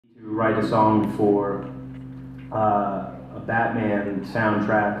Write a song for a Batman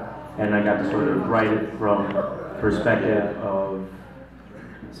soundtrack, and I got to sort of write it from perspective of,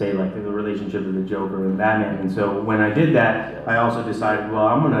 say, like the relationship of the Joker and Batman. And so when I did that, I also decided, well,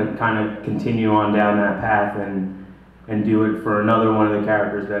 I'm going to kind of continue on down that path and do it for another one of the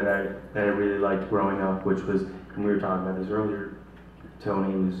characters that I really liked growing up, which was, and we were talking about this earlier,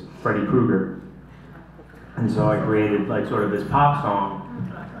 Tony, was Freddy Krueger. And so I created like sort of this pop song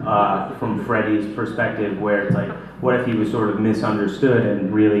from Freddy's perspective, where it's like, what if he was sort of misunderstood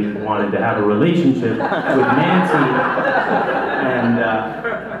and really wanted to have a relationship with Nancy,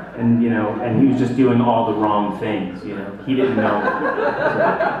 and you know, and he was just doing all the wrong things, you know, he didn't know.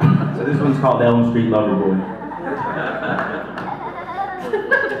 So this one's called Elm Street Lover Boy.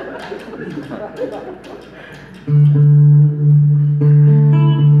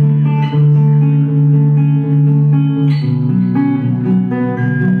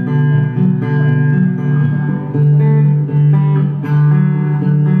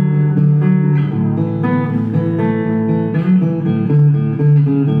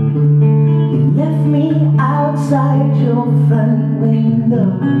 Outside your front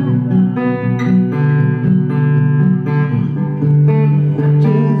window,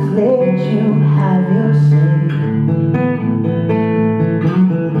 just let you have your say.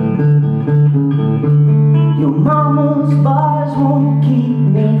 Your mama's bars won't keep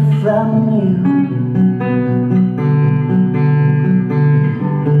me from you,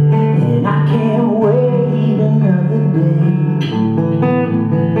 and I can't wait another day.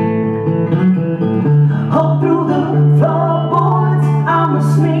 Up through the floorboards, I'm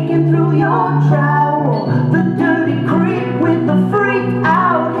sneaking through your drywall, the dirty creep with the freak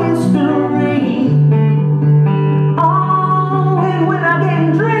out history. Oh, and when I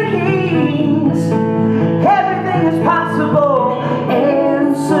get dreams, everything is possible.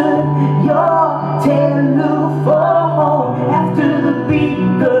 Answer your telephone after the beat,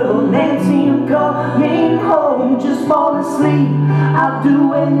 girl. Nancy, I'm coming home. Just fall asleep, I'll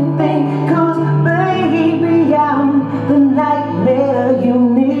do anything, 'cause baby, I'm the nightmare you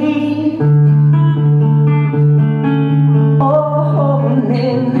need. Oh,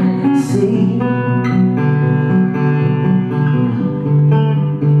 Nancy,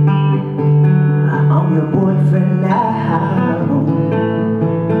 I'm your boyfriend now.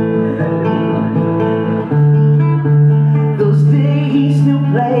 Those days still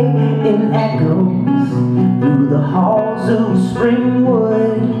play in echoes through the halls of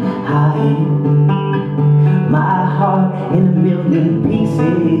Springwood High. My heart in a million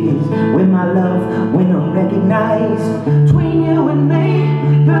pieces, where my love went unrecognized. Between you and me,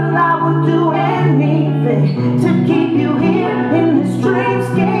 girl, I would do anything to keep you here in this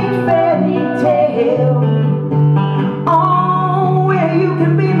dreamscape fairy tale. Oh, where you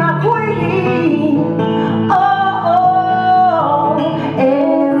can be my queen. Oh,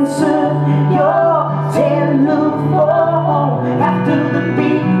 answer your telephone after the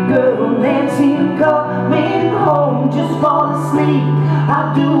beat, girl. Nancy, I'm coming home. Just fall asleep,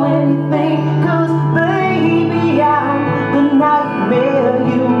 I'll do anything, 'cause baby, I'm the nightmare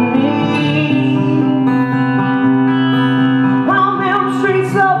you need. I'm Elm Street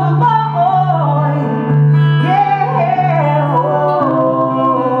Lover Boy, yeah. Oh,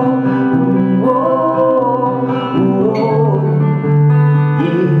 oh, oh,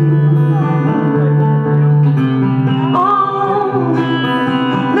 yeah. Oh,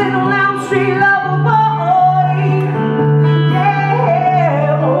 little Elm Street Lover Boy,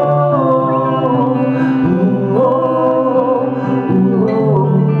 yeah. Oh, oh, oh,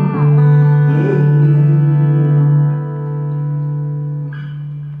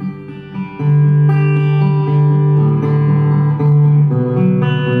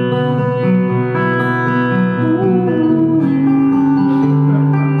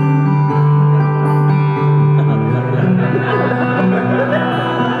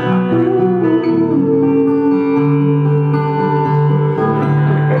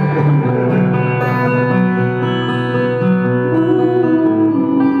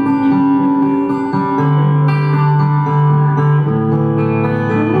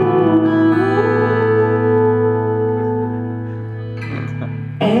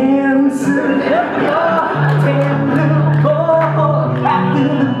 answer your